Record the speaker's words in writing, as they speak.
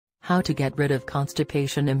How to get rid of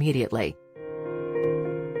constipation immediately.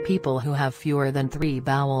 People who have fewer than 3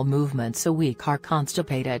 bowel movements a week are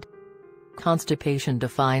constipated. Constipation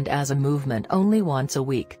defined as a movement only once a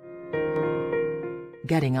week.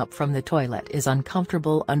 Getting up from the toilet is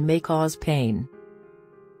uncomfortable and may cause pain.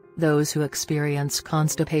 Those who experience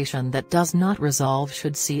constipation that does not resolve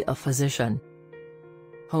should see a physician.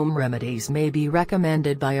 Home remedies may be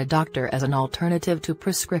recommended by a doctor as an alternative to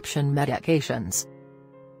prescription medications.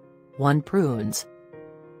 1. Prunes.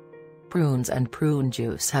 Prunes and prune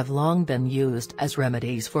juice have long been used as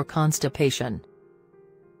remedies for constipation.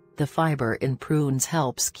 The fiber in prunes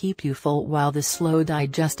helps keep you full while the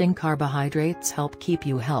slow-digesting carbohydrates help keep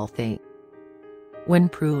you healthy. When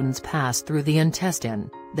prunes pass through the intestine,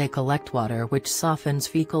 they collect water which softens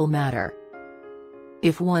fecal matter.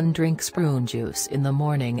 If one drinks prune juice in the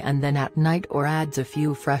morning and then at night or adds a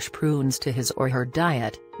few fresh prunes to his or her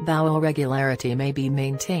diet, bowel regularity may be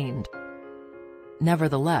maintained.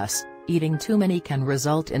 Nevertheless, eating too many can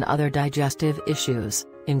result in other digestive issues,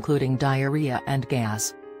 including diarrhea and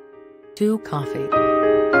gas. 2. Coffee.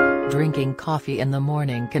 Drinking coffee in the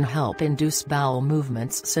morning can help induce bowel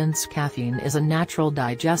movements since caffeine is a natural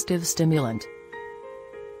digestive stimulant.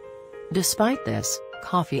 Despite this,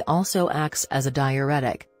 coffee also acts as a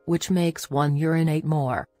diuretic, which makes one urinate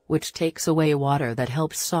more, which takes away water that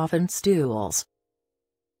helps soften stools.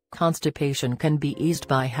 Constipation can be eased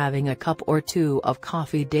by having a cup or 2 of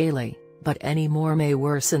coffee daily, but any more may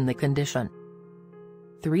worsen the condition.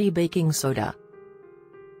 3. Baking soda.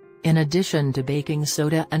 In addition to baking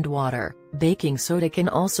soda and water, baking soda can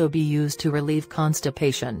also be used to relieve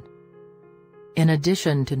constipation. In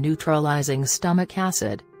addition to neutralizing stomach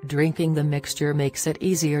acid, drinking the mixture makes it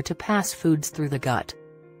easier to pass foods through the gut.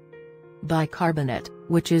 Bicarbonate,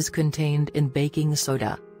 which is contained in baking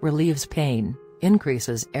soda, relieves pain,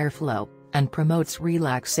 increases airflow, and promotes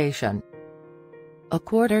relaxation. A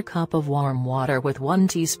 1/4 cup of warm water with 1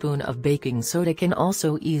 teaspoon of baking soda can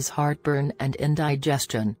also ease heartburn and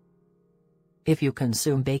indigestion. If you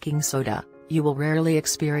consume baking soda, you will rarely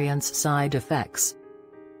experience side effects.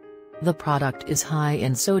 The product is high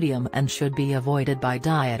in sodium and should be avoided by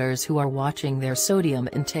dieters who are watching their sodium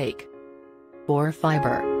intake. 4.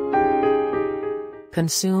 Fiber.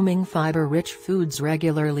 Consuming fiber-rich foods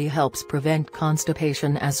regularly helps prevent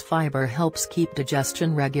constipation as fiber helps keep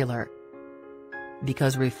digestion regular.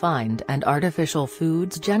 Because refined and artificial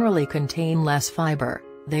foods generally contain less fiber,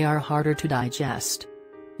 they are harder to digest.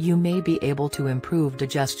 You may be able to improve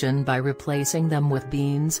digestion by replacing them with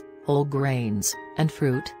beans, whole grains, and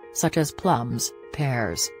fruit, such as plums,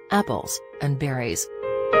 pears, apples, and berries.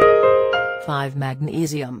 5.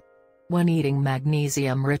 Magnesium. When eating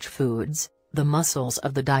magnesium-rich foods, the muscles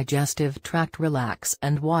of the digestive tract relax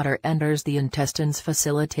and water enters the intestines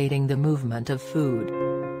facilitating the movement of food.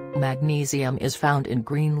 Magnesium is found in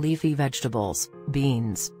green leafy vegetables,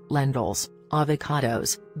 beans, lentils,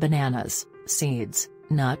 avocados, bananas, seeds,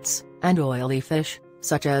 nuts, and oily fish,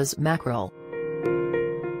 such as mackerel.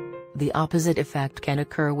 The opposite effect can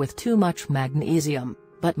occur with too much magnesium,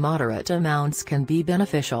 but moderate amounts can be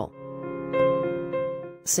beneficial.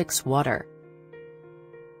 6. Water.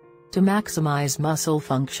 To maximize muscle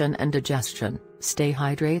function and digestion, stay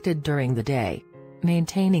hydrated during the day.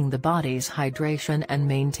 Maintaining the body's hydration and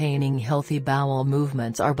maintaining healthy bowel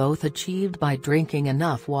movements are both achieved by drinking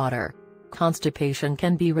enough water. Constipation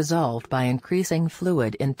can be resolved by increasing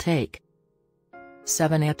fluid intake.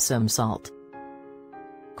 7. Epsom salt.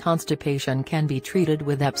 Constipation can be treated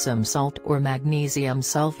with Epsom salt or magnesium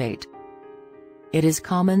sulfate. It is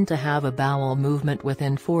common to have a bowel movement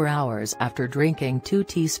within 4 hours after drinking 2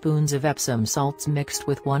 teaspoons of Epsom salts mixed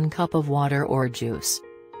with 1 cup of water or juice.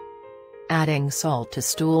 Adding salt to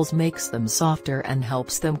stools makes them softer and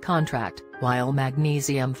helps them contract, while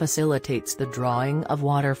magnesium facilitates the drawing of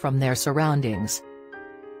water from their surroundings.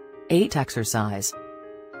 8. Exercise.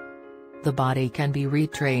 The body can be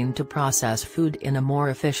retrained to process food in a more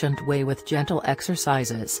efficient way with gentle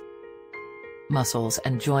exercises. Muscles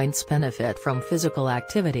and joints benefit from physical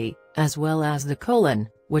activity, as well as the colon,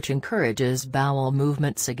 which encourages bowel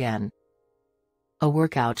movements again. A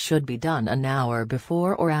workout should be done an hour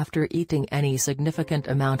before or after eating any significant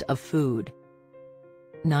amount of food.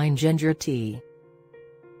 9. Ginger tea.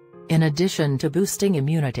 In addition to boosting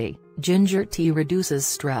immunity, ginger tea reduces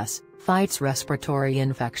stress, fights respiratory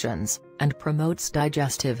infections, and promotes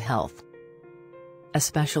digestive health.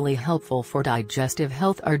 Especially helpful for digestive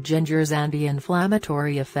health are ginger's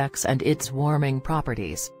anti-inflammatory effects and its warming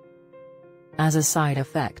properties. As a side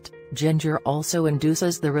effect, ginger also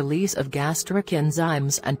induces the release of gastric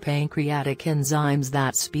enzymes and pancreatic enzymes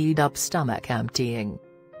that speed up stomach emptying.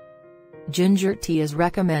 Ginger tea is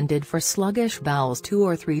recommended for sluggish bowels 2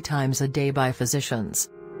 or 3 times a day by physicians.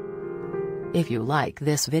 If you like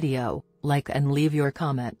this video, like and leave your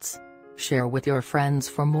comments. Share with your friends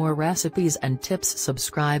for more recipes and tips.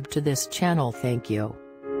 Subscribe to this channel. Thank you.